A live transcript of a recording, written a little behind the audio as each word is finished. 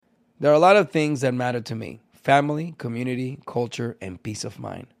There are a lot of things that matter to me. Family, community, culture, and peace of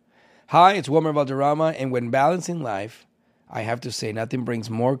mind. Hi, it's Wilmer Valderrama, and when balancing life, I have to say nothing brings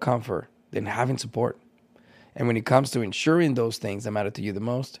more comfort than having support. And when it comes to ensuring those things that matter to you the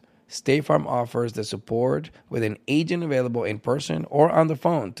most, State Farm offers the support with an agent available in person or on the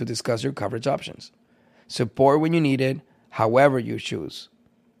phone to discuss your coverage options. Support when you need it, however you choose.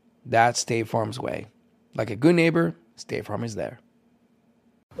 That's State Farm's way. Like a good neighbor, State Farm is there.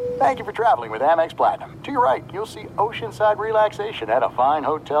 Thank you for traveling with Amex Platinum. To your right, you'll see oceanside relaxation at a fine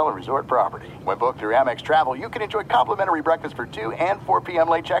hotel and resort property. When booked through Amex Travel, you can enjoy complimentary breakfast for 2 and 4 p.m.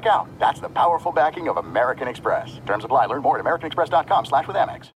 late checkout. That's the powerful backing of American Express. Terms apply. Learn more at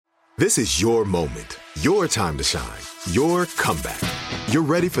americanexpress.com/withAmex. This is your moment, your time to shine, your comeback. You're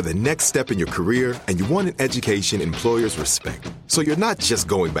ready for the next step in your career, and you want an education employers respect. So you're not just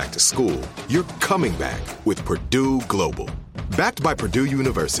going back to school, you're coming back with Purdue Global. Backed by Purdue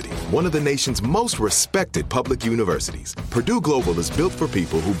University, one of the nation's most respected public universities, Purdue Global is built for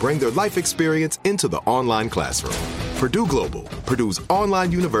people who bring their life experience into the online classroom. Purdue Global, Purdue's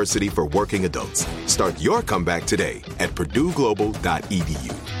online university for working adults. Start your comeback today at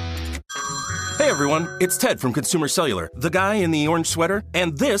purdueglobal.edu. Hey everyone, it's Ted from Consumer Cellular, the guy in the orange sweater,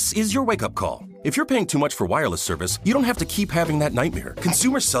 and this is your wake-up call. If you're paying too much for wireless service, you don't have to keep having that nightmare.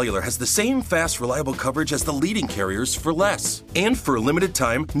 Consumer Cellular has the same fast, reliable coverage as the leading carriers for less. And for a limited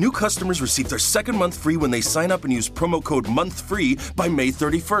time, new customers receive their second month free when they sign up and use promo code MONTHFREE by May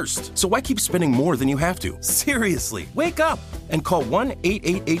 31st. So why keep spending more than you have to? Seriously, wake up and call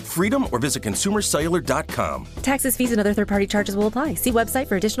 1-888-FREEDOM or visit consumercellular.com. Taxes, fees, and other third-party charges will apply. See website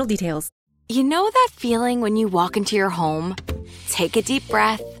for additional details. You know that feeling when you walk into your home, take a deep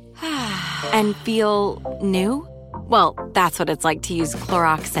breath, and feel new? Well, that's what it's like to use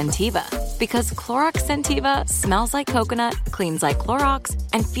Clorox Scentiva. Because Clorox Scentiva smells like coconut, cleans like Clorox,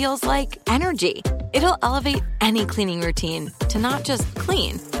 and feels like energy. It'll elevate any cleaning routine to not just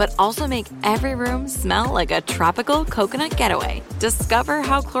clean, but also make every room smell like a tropical coconut getaway. Discover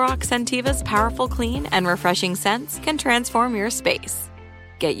how Clorox Scentiva's powerful clean and refreshing scents can transform your space.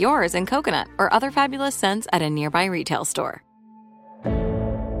 Get yours in coconut or other fabulous scents at a nearby retail store.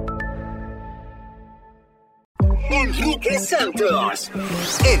 Enrique Santos.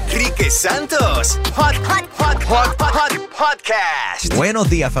 Enrique Santos. Podcast. Buenos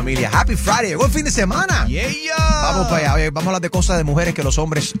días, familia. Happy Friday. Buen fin de semana. Yeah. Vamos para allá. Oye, vamos a hablar de cosas de mujeres que los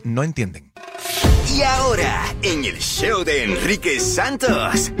hombres no entienden. Y ahora, en el show de Enrique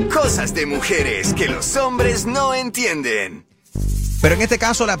Santos, cosas de mujeres que los hombres no entienden. Pero en este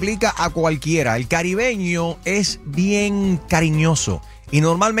caso le aplica a cualquiera. El caribeño es bien cariñoso. Y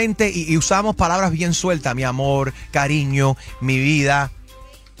normalmente y usamos palabras bien sueltas. Mi amor, cariño, mi vida.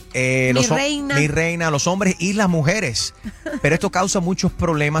 Mi reina, los hombres y las mujeres. Pero esto causa muchos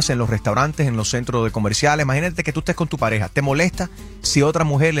problemas en los restaurantes, en los centros de comerciales. Imagínate que tú estés con tu pareja. ¿Te molesta si otra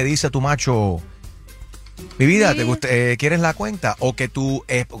mujer le dice a tu macho, mi vida, ¿te quieres la cuenta? O que tu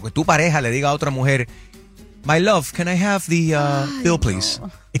pareja le diga a otra mujer, my love, can I have the bill, please? No.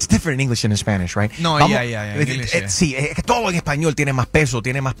 It's different in English and in Spanish, right? No, yeah. Sí, es que todo en español tiene más peso,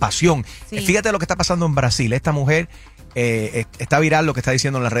 tiene más pasión. Sí. Fíjate lo que está pasando en Brasil. Esta mujer está viral lo que está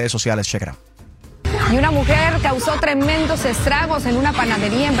diciendo en las redes sociales. Check it out. Y una mujer causó tremendos estragos en una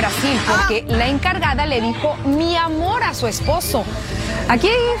panadería en Brasil porque la encargada le dijo mi amor a su esposo. Aquí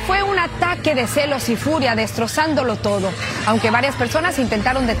fue un ataque de celos y furia, destrozándolo todo. Aunque varias personas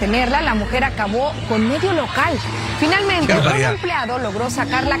intentaron detenerla, la mujer acabó con medio local. Finalmente, un empleado logró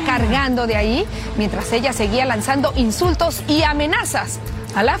sacarla cargando de ahí, mientras ella seguía lanzando insultos y amenazas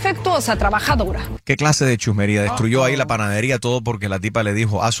a la afectuosa trabajadora. ¿Qué clase de chusmería? Destruyó ahí la panadería, todo porque la tipa le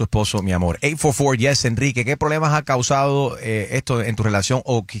dijo a su esposo, mi amor. 844-YES, Enrique, ¿qué problemas ha causado esto en tu relación?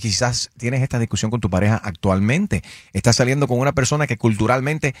 O que quizás tienes esta discusión con tu pareja actualmente. Estás saliendo con una persona que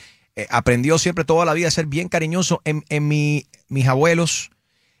culturalmente aprendió siempre toda la vida a ser bien cariñoso. Mis abuelos,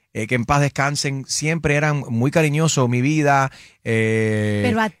 que en paz descansen, siempre eran muy cariñosos, mi vida.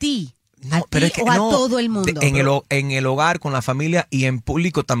 Pero a ti. No, pero es que o a todo el mundo. En el hogar, con la familia y en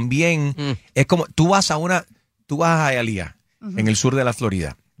público también. Es como, tú vas a Hialeah, en el sur de la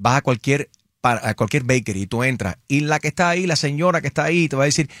Florida. Vas a cualquier bakery y tú entras. Y la que está ahí, la señora que está ahí, te va a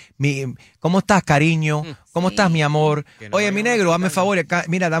decir, ¿cómo estás, cariño? ¿Cómo estás, mi amor? Oye, mi negro, hazme favor,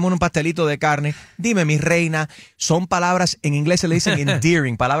 mira, dame un pastelito de carne. Dime, mi reina. Son palabras, en inglés se le dicen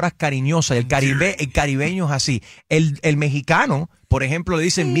endearing, palabras cariñosas. El caribeño es así. El mexicano, por ejemplo, le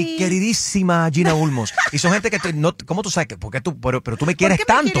dicen, mi queridísima Gina Ulmos. Y son gente que, ¿cómo tú sabes? Pero tú me quieres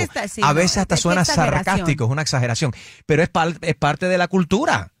tanto. A veces hasta suena sarcástico, es una exageración. Pero es parte de la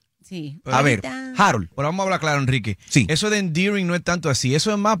cultura. Sí. A ver, Harold. Pero vamos a hablar claro, Enrique. Sí. Eso de endearing no es tanto así.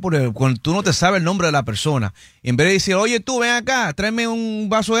 Eso es más cuando tú no te sabes el nombre de la persona. Y en vez de decir, oye, tú, ven acá, tráeme un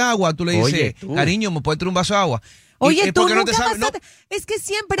vaso de agua, tú le dices, cariño, ¿me puedes traer un vaso de agua? Oye, tú nunca es que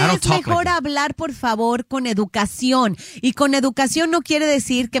siempre es mejor hablar, por favor, con educación. Y con educación no quiere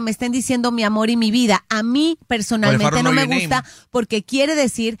decir que me estén diciendo mi amor y mi vida. A mí, personalmente, no me gusta porque quiere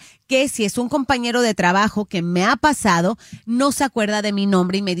decir que si es un compañero de trabajo que me ha pasado, no se acuerda de mi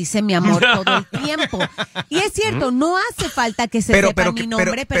nombre y me dice mi amor todo el tiempo. Y es cierto, no hace falta que se sepa mi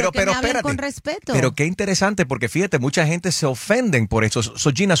nombre, pero que me hablen con respeto. Pero qué interesante, porque fíjate, mucha gente se ofenden por eso.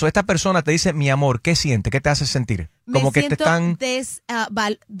 Gina, esta persona te dice mi amor, ¿qué siente? ¿Qué te hace sentir? Como me que siento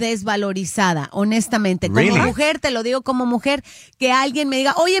desvalorizada, honestamente. Really? Como mujer, te lo digo como mujer, que alguien me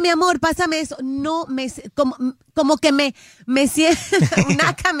diga, oye, mi amor, pásame eso. No, como que me siento,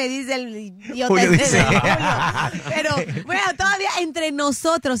 Naca me dice el idiota. Pero bueno, todavía entre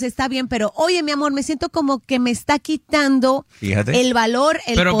nosotros está bien, pero oye, mi amor, me siento como que me está quitando el valor,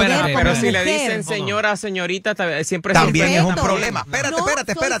 el poder. Pero si le dicen señora, señorita, siempre también es un problema.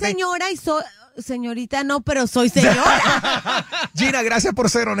 Espérate. Soy señora y señorita no, pero soy señora. Gina, gracias por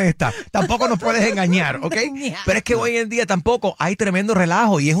ser honesta. Tampoco nos puedes engañar, ¿ok? Pero es que hoy en día tampoco hay tremendo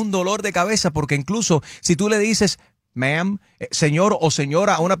relajo y es un dolor de cabeza porque incluso si tú le dices ma'am, señor o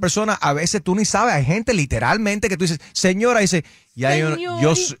señora a una persona, a veces tú ni sabes. Hay gente literalmente que tú dices, señora, dice, ya yo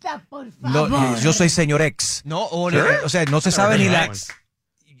soy señor ex. No, o sea, no se sabe ni la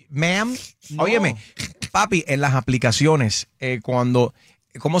ma'am. No. Óyeme, papi, en las aplicaciones, cuando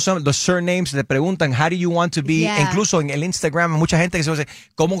 ¿cómo son los surnames? Te preguntan, how do you want to be? Yeah. Incluso en el Instagram, mucha gente que se dice,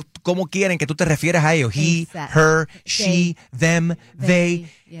 ¿cómo quieren que tú te refieras a ellos? He, her, she, them,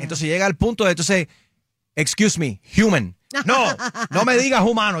 they. Yeah. Entonces llega al punto de, entonces, excuse me, human. No me digas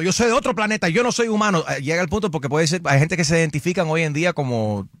humano, yo soy de otro planeta, yo no soy humano. Llega al punto porque puede ser, hay gente que se identifican hoy en día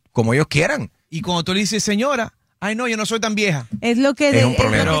como ellos quieran. Y cuando tú le dices señora, ay no, yo no soy tan vieja. Es lo que es un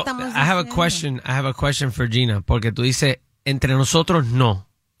problema. Pero I have a question for Gina, porque tú dices, entre nosotros no.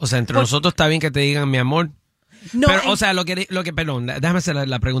 O sea, entre nosotros está bien que te digan mi amor. No, pero, o sea, perdón, déjame hacer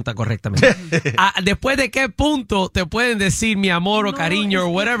la pregunta correctamente. ¿Después de qué punto te pueden decir mi amor o cariño o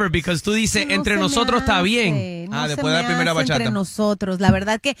whatever? Because tú dices, entre nosotros está bien. Después de la primera bachata. Entre nosotros, la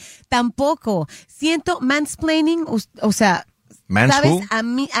verdad que tampoco. Siento mansplaining, o sea, ¿sabes? A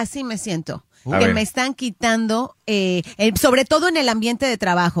mí así me siento. Que me están quitando, sobre todo en el ambiente de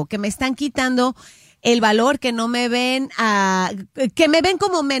trabajo, que me están quitando el valor, que no me ven, que me ven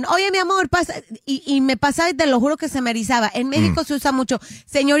como men. Oye, mi amor, pasa, y me pasaba, y te lo juro que se me erizaba. En México se usa mucho,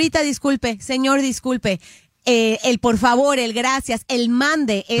 señorita, disculpe, señor, disculpe. El por favor, el gracias, el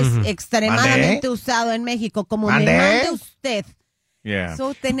mande es extremadamente usado en México, como me mande usted. Yeah.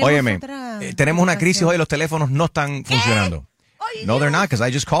 So, tenemos tenemos una crisis hoy, los teléfonos no están funcionando. Oye, no, they're not, because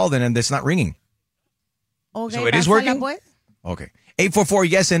I just called and it's not ringing. Okay, so it is working? Pues. Okay.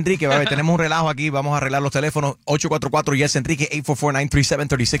 844-YES Enrique, tenemos un relajo aquí, vamos a arreglar los teléfonos. 844-YES Enrique,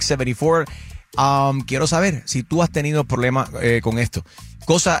 844-937-3674. Quiero saber si tú has tenido problemas con esto.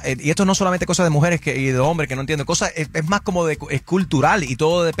 Y esto no solamente cosa de mujeres y de hombres que no entiendo, es más como es cultural y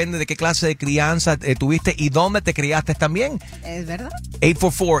todo depende de qué clase de crianza tuviste y dónde te criaste también. Es verdad.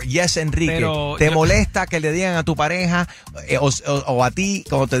 844-YES Enrique. Pero ¿te molesta que le digan a tu pareja o a ti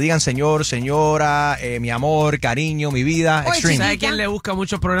cuando te digan señor, señora, mi amor, cariño, mi vida? Extreme. ¿Sabes quién le busca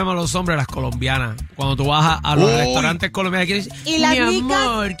muchos problemas a los hombres? Las colombianas. Cuando tú vas a los restaurantes colombianos, ¿y mi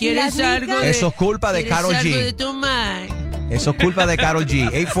amor, ¿quieres algo de... Eso es culpa de Karol G. Eso es culpa de Karol G.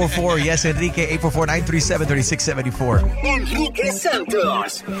 844-YES Enrique, 844-937-3674. Enrique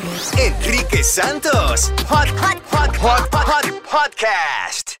Santos. Enrique Santos. Hot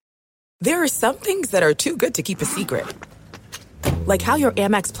podcast. There are some things that are too good to keep a secret. Like how your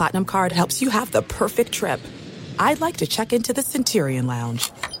Amex Platinum card helps you have the perfect trip. I'd like to check into the Centurion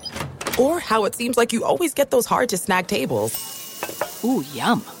Lounge. Or how it seems like you always get those hard-to-snag tables. Ooh,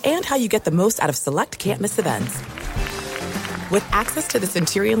 yum. And how you get the most out of select can't-miss events. With access to the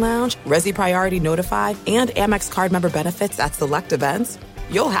Centurion Lounge, Resi Priority Notify, and Amex card member benefits at select events,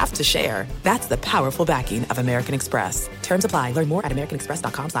 you'll have to share. That's the powerful backing of American Express. Terms apply. Learn more at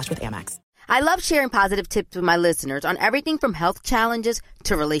americanexpress.com/withAmex. I love sharing positive tips with my listeners on everything from health challenges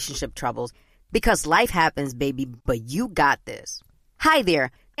to relationship troubles. Because life happens, baby, but you got this. Hi there,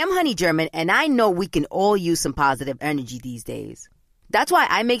 I'm Honey German, and I know we can all use some positive energy these days. That's why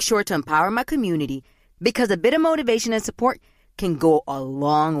I make sure to empower my community, because a bit of motivation and support can go a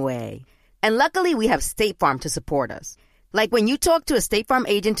long way. And luckily, we have State Farm to support us. Like when you talk to a State Farm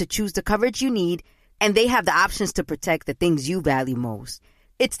agent to choose the coverage you need, and they have the options to protect the things you value most.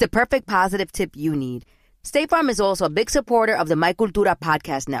 It's the perfect positive tip you need. State Farm is also a big supporter of the My Cultura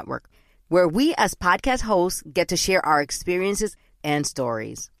podcast network, where we as podcast hosts get to share our experiences and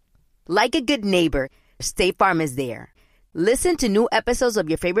stories. Like a good neighbor, State Farm is there. Listen to new episodes of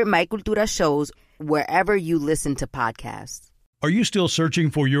your favorite My Cultura shows wherever you listen to podcasts. Are you still searching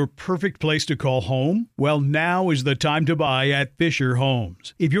for your perfect place to call home? Well, now is the time to buy at Fisher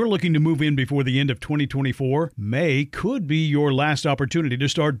Homes. If you're looking to move in before the end of 2024, May could be your last opportunity to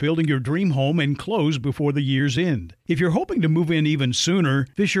start building your dream home and close before the year's end. If you're hoping to move in even sooner,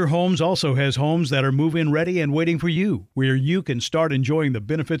 Fisher Homes also has homes that are move-in ready and waiting for you, where you can start enjoying the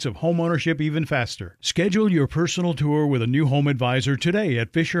benefits of homeownership even faster. Schedule your personal tour with a new home advisor today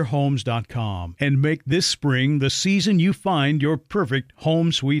at FisherHomes.com and make this spring the season you find your perfect home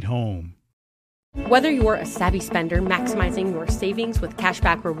sweet home. Whether you're a savvy spender maximizing your savings with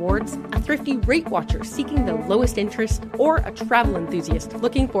cashback rewards, a thrifty rate watcher seeking the lowest interest, or a travel enthusiast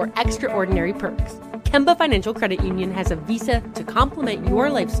looking for extraordinary perks, Kemba Financial Credit Union has a visa to complement your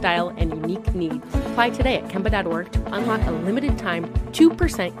lifestyle and unique needs. Apply today at Kemba.org to unlock a limited time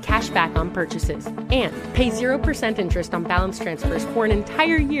 2% cash back on purchases and pay 0% interest on balance transfers for an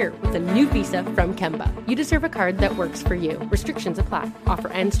entire year with a new visa from Kemba. You deserve a card that works for you. Restrictions apply. Offer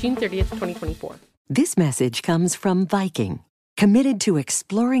ends June 30th, 2024. This message comes from Viking, committed to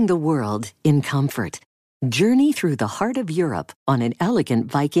exploring the world in comfort. Journey through the heart of Europe on an elegant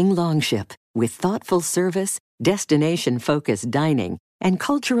Viking longship with thoughtful service, destination-focused dining, and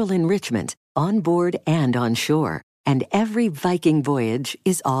cultural enrichment on board and on shore. And every Viking voyage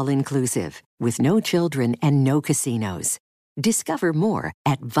is all-inclusive, with no children and no casinos. Discover more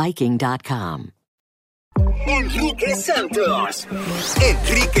at Viking.com. Enrique Santos.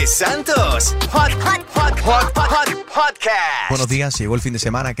 Hot Podcast. Buenos días, llegó el fin de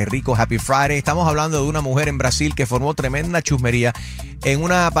semana, qué rico, Happy Friday. Estamos hablando de una mujer en Brasil que formó tremenda chusmería en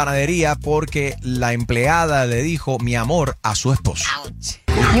una panadería porque la empleada le dijo mi amor a su esposo. Ouch.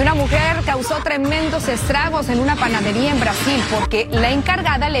 Y una mujer causó tremendos estragos en una panadería en Brasil porque la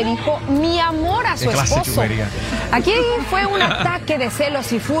encargada le dijo mi amor a su esposo. Aquí fue un ataque de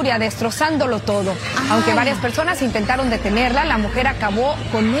celos y furia, destrozándolo todo. Aunque varias personas intentaron detenerla, la mujer acabó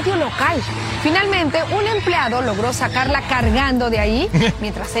con medio local. Finalmente, un empleado logró sacarla cargando de ahí,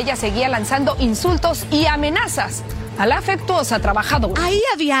 mientras ella seguía lanzando insultos y amenazas a la afectuosa trabajadora. Ahí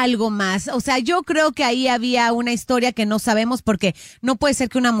había algo más. O sea, yo creo que ahí había una historia que no sabemos porque no puede ser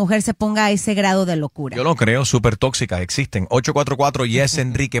que una mujer se ponga a ese grado de locura. Yo lo creo, súper tóxica, existen. 844 Yes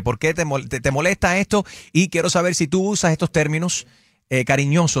Enrique. ¿Por qué te molesta esto? Y quiero saber si tú usas estos términos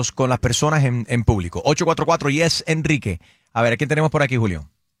cariñosos con las personas en público. 844 Yes Enrique. A ver, ¿a quién tenemos por aquí, Julio?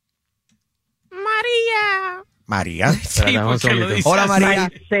 María. Sí, hola, María.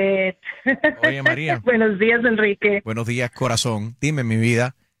 Oye, María. Buenos días, Enrique. Buenos días, corazón. Dime, mi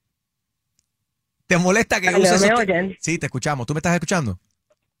vida. ¿Te molesta que uses ¿Me oyen? Sí, te escuchamos. ¿Tú me estás escuchando?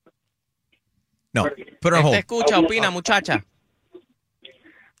 No. Pero te escucha, opina, muchacha.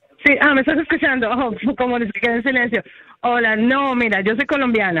 Sí, me estás escuchando. Como les quedé en silencio. Hola, no, mira, yo soy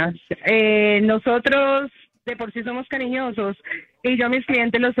colombiana. Nosotros de por sí somos cariñosos y yo a mis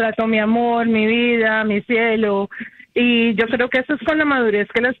clientes los trato mi amor, mi vida, mi cielo, y yo creo que eso es con la madurez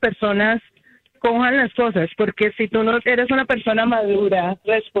que las personas cojan las cosas, porque si tú no eres una persona madura,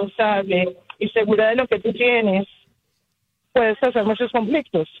 responsable y segura de lo que tú tienes, puedes hacer muchos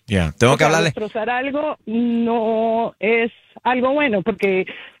conflictos. Tengo que hablarle. Destrozar algo no es algo bueno porque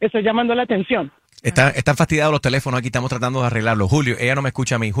estoy llamando la atención. Están fastidiados los teléfonos aquí, estamos tratando de arreglarlo. Julio, ella no me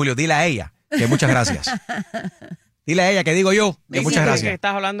escucha a mí. Julio, dile a ella que muchas gracias. Dile a ella que digo yo que muchas gracias. Que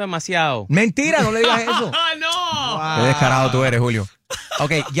estás hablando demasiado. Mentira, no le digas eso. ¡No! Wow. Qué descarado tú eres, Julio.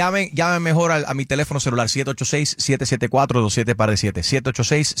 Ok, llamen mejor a mi teléfono celular 786-774-2777.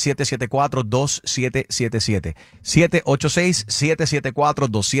 786-774-2777.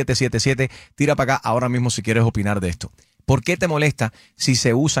 786-774-2777. Tira para acá ahora mismo si quieres opinar de esto. ¿Por qué te molesta si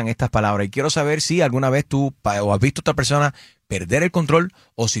se usan estas palabras? Y quiero saber si alguna vez tú o has visto a otra persona perder el control,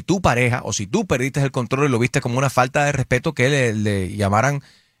 o si tu pareja, o si tú perdiste el control y lo viste como una falta de respeto que le llamaran,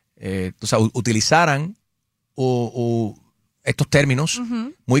 utilizaran estos términos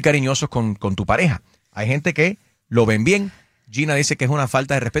muy cariñosos con tu pareja. Hay gente que lo ven bien. Gina dice que es una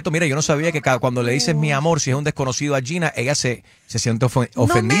falta de respeto. Mira, yo no sabía que cuando le dices mi amor, si es un desconocido a Gina, ella se siente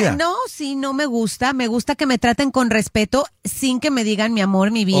ofendida. No me gusta. Me gusta que me traten con respeto sin que me digan mi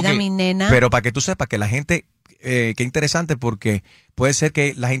amor, mi vida, mi nena. Pero para que tú sepas que la gente, qué interesante, porque puede ser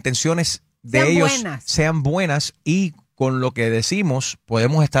que las intenciones de ellos sean buenas y con lo que decimos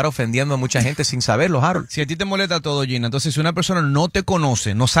podemos estar ofendiendo a mucha gente sin saberlo, Harold. Si a ti te molesta todo, Gina, entonces si una persona no te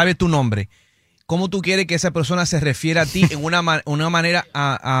conoce, no sabe tu nombre, ¿cómo tú quieres que esa persona se refiera a ti en una manera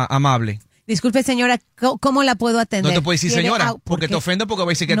amable? Disculpe, señora, ¿cómo la puedo atender? No te puedes decir señora, porque te ofende porque va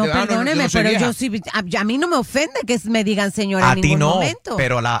a decir que no, te perdóneme, pero yo sí, a mí no me ofende que me digan señora en ningún momento.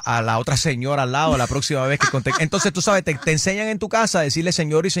 Pero a la otra señora al lado, la próxima vez que conteste. Entonces, tú sabes, te enseñan en tu casa a decirle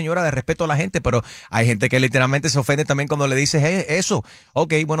señor y señora de respeto a la gente, pero hay gente que literalmente se ofende también cuando le dices eso.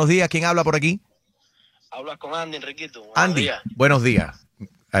 Ok, buenos días, ¿quién habla por aquí? Hablas con Andy, Enriquito. Andy, buenos días.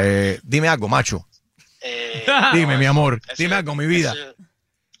 Dime algo, macho. Dime, mi amor, dime algo, mi vida.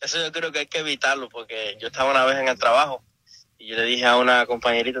 Eso yo creo que hay que evitarlo, porque yo estaba una vez en el trabajo y yo le dije a una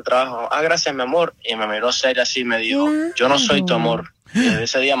compañerita de trabajo, gracias, mi amor, y me miró seria así y me dijo, yo no soy tu amor. Y desde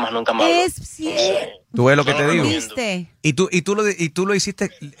ese día más nunca me habló. ¿Tú ves lo que te digo? Y tú lo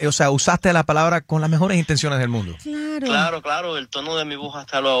hiciste, o sea, usaste la palabra con las mejores intenciones del mundo. Claro, el tono de mi voz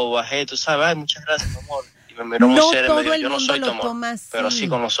hasta lo bajé, tú sabes, muchas gracias, mi amor. Y me miró muy seria y me dijo, yo no soy tu amor, pero sí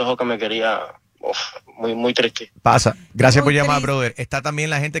con los ojos que me quería. Muy, muy triste. Pasa. Gracias por llamar, brother. Está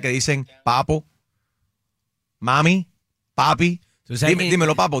también la gente que dicen papo, mami, papi.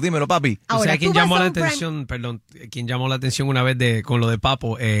 Dímelo, papo, dímelo, papi. O sea, ¿quién llamó la atención? Perdón, ¿quién llamó la atención una vez con lo de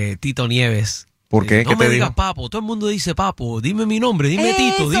papo? Tito Nieves. ¿Por qué? No me digas papo, todo el mundo dice papo, dime mi nombre, dime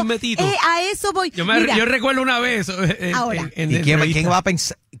Tito, dime Tito. A eso voy. Yo recuerdo una vez. ¿Y quién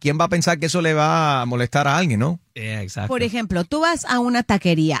va a pensar que eso le va a molestar a alguien, no? Exacto. Por ejemplo, tú vas a una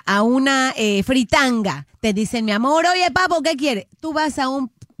taquería, a una fritanga, te dicen, mi amor, oye, papo, ¿qué quieres? Tú vas a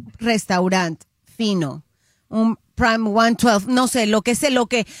un restaurante fino, un Prime 112, no sé,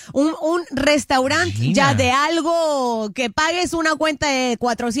 un restaurante ya de algo que pagues una cuenta de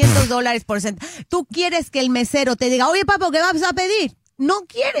 $400 por cent. Tú quieres que el mesero te diga, oye, papo, ¿qué vas a pedir? No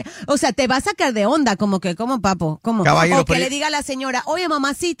quiere. O sea, te va a sacar de onda, como papo, como. Caballero, o que le diga a la señora, oye,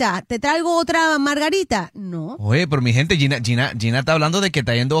 mamacita, ¿te traigo otra margarita? No. Oye, pero mi gente, Gina está hablando de que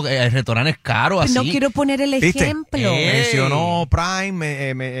está yendo a restaurantes caros así. No quiero poner el ejemplo. Mencionó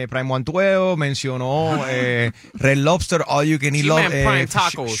Prime 112, mencionó Red Lobster, All You Can Eat Prime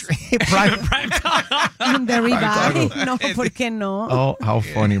Tacos. Prime Tacos. The ribeye. No, ¿por qué no? Oh, how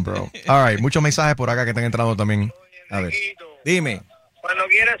funny, bro. All right, muchos mensajes por acá que están entrando también. A ver, dime. Cuando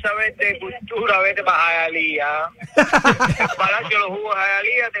quieras saber de cultura, vete para Jayalía. El Palacio de los Jugos de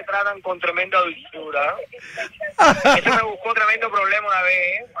Jayalía te tratan con tremenda dulzura. Eso me buscó tremendo problema una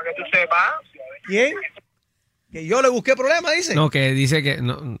vez, para que tú sepas. ¿Quién? ¿Que yo le busqué problema, dice? No, que dice que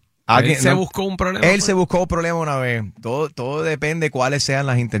no. Él se buscó un problema. Él se buscó un problema una vez. Todo depende de cuáles sean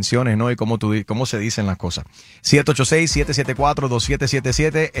las intenciones, ¿no? Y cómo se dicen las cosas.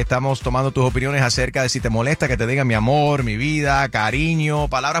 786-774-2777. Estamos tomando tus opiniones acerca de si te molesta que te digan mi amor, mi vida, cariño.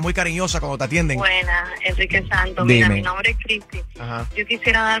 Palabras muy cariñosas cuando te atienden. Buena, Enrique Santos. Dime. Mira, mi nombre es Cristi. Ajá. Yo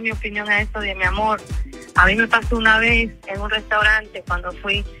quisiera dar mi opinión a esto de mi amor. A mí me pasó una vez en un restaurante cuando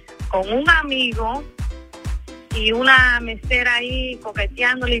fui con un amigo y una mesera ahí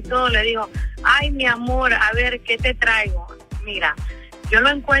coqueteándole y todo, le digo, ay, mi amor, a ver, ¿qué te traigo? Mira, yo lo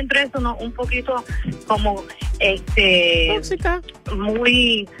encuentro eso un poquito como, tóxica,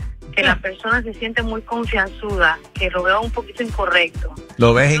 muy, que la persona se siente muy confianzuda, que lo veo un poquito incorrecto.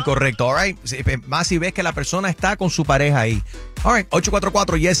 Lo ves incorrecto, all right. Más si ves que la persona está con su pareja ahí. All right,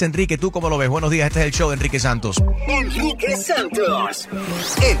 844 Yes Enrique, ¿tú cómo lo ves? Buenos días, este es el show de Enrique Santos. Enrique Santos.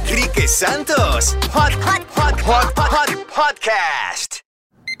 Enrique Santos. Podcast.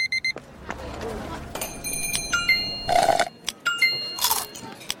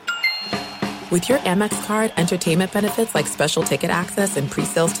 With your Amex card, entertainment benefits like special ticket access and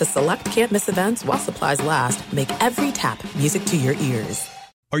pre-sales to select can't-miss events while supplies last make every tap music to your ears.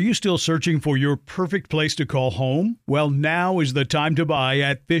 Are you still searching for your perfect place to call home? Well, now is the time to buy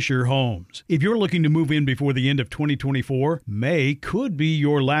at Fisher Homes. If you're looking to move in before the end of 2024, May could be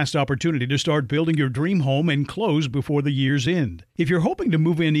your last opportunity to start building your dream home and close before the year's end. If you're hoping to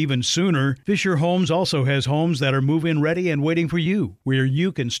move in even sooner, Fisher Homes also has homes that are move-in ready and waiting for you, where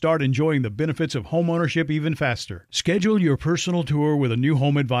you can start enjoying the benefits of homeownership even faster. Schedule your personal tour with a new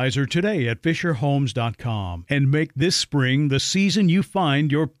home advisor today at FisherHomes.com and make this spring the season you find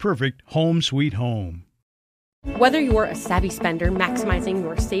your perfect home sweet home. Whether you're a savvy spender maximizing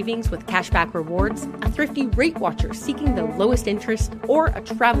your savings with cashback rewards, a thrifty rate watcher seeking the lowest interest, or a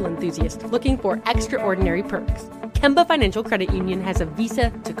travel enthusiast looking for extraordinary perks, Kemba Financial Credit Union has a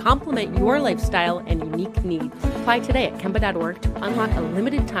visa to complement your lifestyle and unique needs. Apply today at Kemba.org to unlock a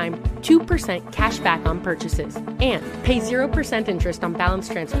limited-time 2% cash back on purchases and pay 0% interest on balance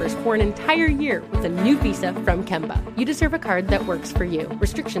transfers for an entire year with a new visa from Kemba. You deserve a card that works for you.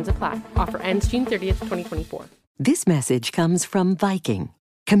 Restrictions apply. Offer ends June 30th, 2024. This message comes from Viking,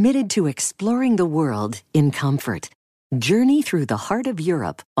 committed to exploring the world in comfort. Journey through the heart of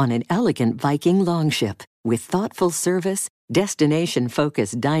Europe on an elegant Viking longship with thoughtful service,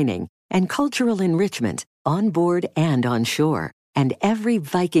 destination-focused dining, and cultural enrichment on board and on shore. And every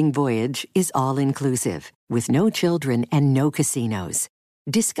Viking voyage is all-inclusive, with no children and no casinos.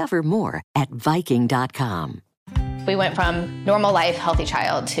 Discover more at Viking.com. We went from normal life, healthy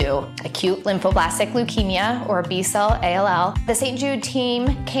child to acute lymphoblastic leukemia, or B-cell ALL. The St. Jude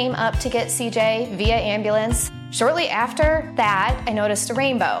team came up to get CJ via ambulance. Shortly after that, I noticed a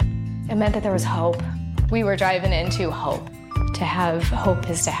rainbow. It meant that there was hope. We were driving into hope. To have hope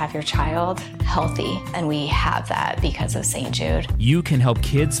is to have your child healthy, and we have that because of St. Jude. You can help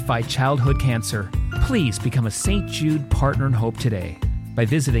kids fight childhood cancer. Please become a St. Jude Partner in Hope today by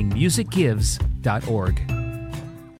visiting musicgives.org.